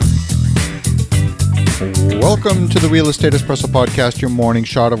Welcome to the Real Estate Espresso Podcast, your morning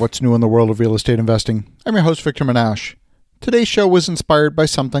shot of what's new in the world of real estate investing. I'm your host, Victor Menashe. Today's show was inspired by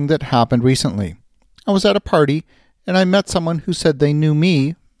something that happened recently. I was at a party, and I met someone who said they knew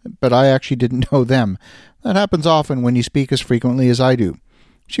me, but I actually didn't know them. That happens often when you speak as frequently as I do.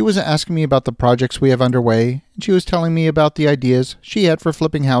 She was asking me about the projects we have underway, and she was telling me about the ideas she had for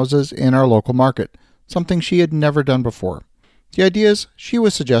flipping houses in our local market, something she had never done before. The ideas she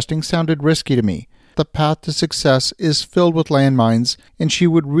was suggesting sounded risky to me. The path to success is filled with landmines, and she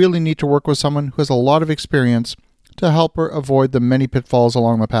would really need to work with someone who has a lot of experience to help her avoid the many pitfalls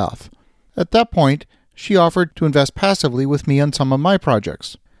along the path. At that point, she offered to invest passively with me on some of my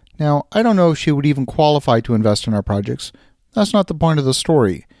projects. Now, I don't know if she would even qualify to invest in our projects. That's not the point of the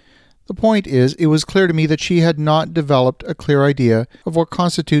story. The point is, it was clear to me that she had not developed a clear idea of what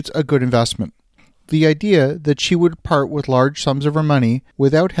constitutes a good investment. The idea that she would part with large sums of her money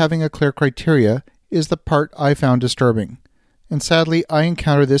without having a clear criteria is the part I found disturbing. And sadly, I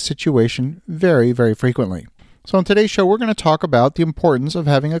encounter this situation very, very frequently. So on today's show, we're going to talk about the importance of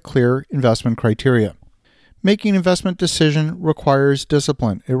having a clear investment criteria. Making an investment decision requires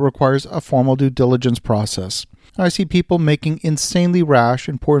discipline. It requires a formal due diligence process. I see people making insanely rash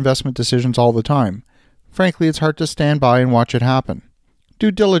and poor investment decisions all the time. Frankly, it's hard to stand by and watch it happen.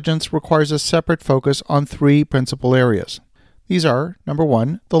 Due diligence requires a separate focus on three principal areas. These are, number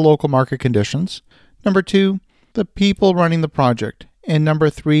one, the local market conditions, number two, the people running the project, and number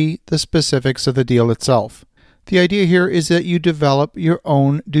three, the specifics of the deal itself. The idea here is that you develop your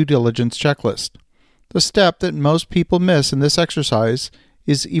own due diligence checklist. The step that most people miss in this exercise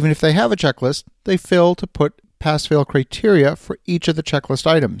is, even if they have a checklist, they fail to put pass-fail criteria for each of the checklist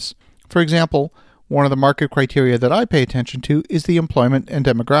items. For example, one of the market criteria that I pay attention to is the employment and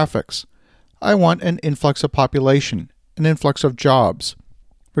demographics. I want an influx of population, an influx of jobs.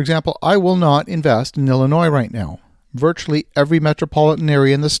 For example, I will not invest in Illinois right now. Virtually every metropolitan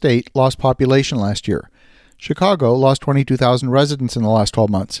area in the state lost population last year. Chicago lost 22,000 residents in the last 12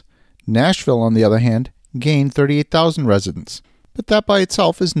 months. Nashville, on the other hand, gained 38,000 residents. But that by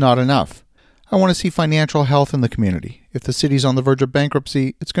itself is not enough. I want to see financial health in the community. If the city's on the verge of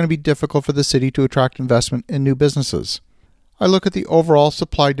bankruptcy, it's going to be difficult for the city to attract investment in new businesses. I look at the overall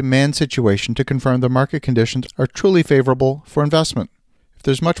supply-demand situation to confirm the market conditions are truly favorable for investment. If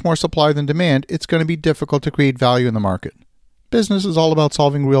there's much more supply than demand, it's going to be difficult to create value in the market. Business is all about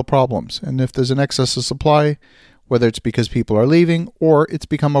solving real problems, and if there's an excess of supply, whether it's because people are leaving or it's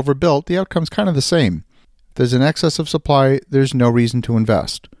become overbuilt, the outcome's kind of the same. If there's an excess of supply, there's no reason to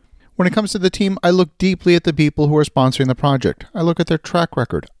invest. When it comes to the team, I look deeply at the people who are sponsoring the project. I look at their track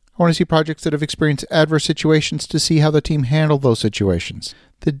record. I want to see projects that have experienced adverse situations to see how the team handled those situations.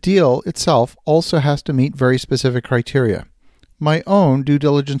 The deal itself also has to meet very specific criteria. My own due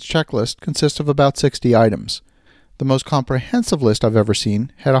diligence checklist consists of about 60 items. The most comprehensive list I've ever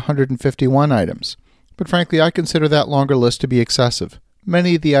seen had 151 items. But frankly, I consider that longer list to be excessive.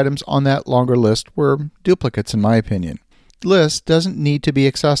 Many of the items on that longer list were duplicates in my opinion. The list doesn't need to be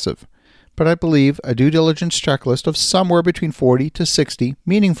excessive, but I believe a due diligence checklist of somewhere between 40 to 60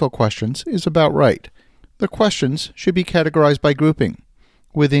 meaningful questions is about right. The questions should be categorized by grouping.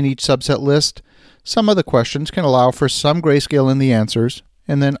 Within each subset list, some of the questions can allow for some grayscale in the answers,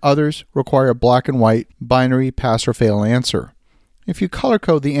 and then others require a black and white, binary pass or fail answer. If you color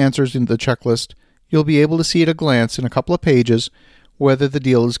code the answers in the checklist, you'll be able to see at a glance in a couple of pages whether the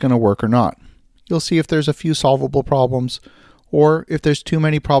deal is going to work or not. You'll see if there's a few solvable problems, or if there's too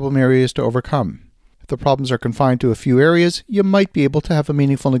many problem areas to overcome. If the problems are confined to a few areas, you might be able to have a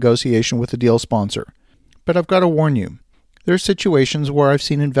meaningful negotiation with the deal sponsor. But I've got to warn you, there are situations where I've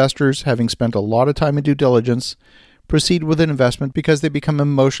seen investors, having spent a lot of time in due diligence, proceed with an investment because they become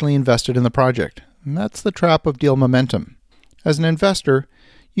emotionally invested in the project. And that's the trap of deal momentum. As an investor,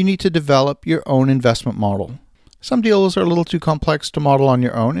 you need to develop your own investment model. Some deals are a little too complex to model on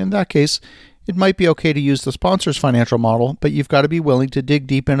your own. In that case, it might be okay to use the sponsor's financial model, but you've got to be willing to dig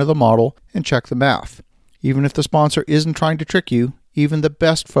deep into the model and check the math. Even if the sponsor isn't trying to trick you, even the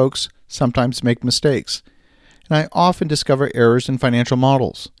best folks sometimes make mistakes. And I often discover errors in financial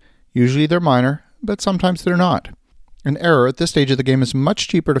models. Usually they're minor, but sometimes they're not. An error at this stage of the game is much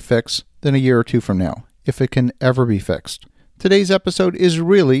cheaper to fix than a year or two from now, if it can ever be fixed. Today's episode is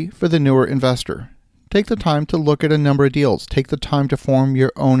really for the newer investor. Take the time to look at a number of deals. Take the time to form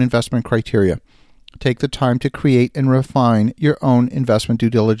your own investment criteria. Take the time to create and refine your own investment due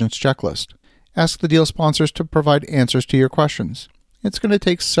diligence checklist. Ask the deal sponsors to provide answers to your questions. It's going to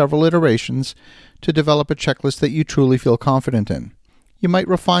take several iterations to develop a checklist that you truly feel confident in. You might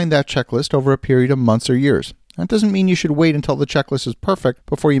refine that checklist over a period of months or years. That doesn't mean you should wait until the checklist is perfect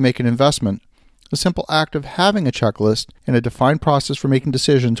before you make an investment. The simple act of having a checklist and a defined process for making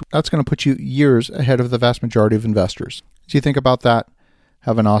decisions, that's going to put you years ahead of the vast majority of investors. As you think about that,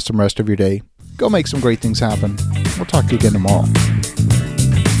 have an awesome rest of your day. Go make some great things happen. We'll talk to you again tomorrow.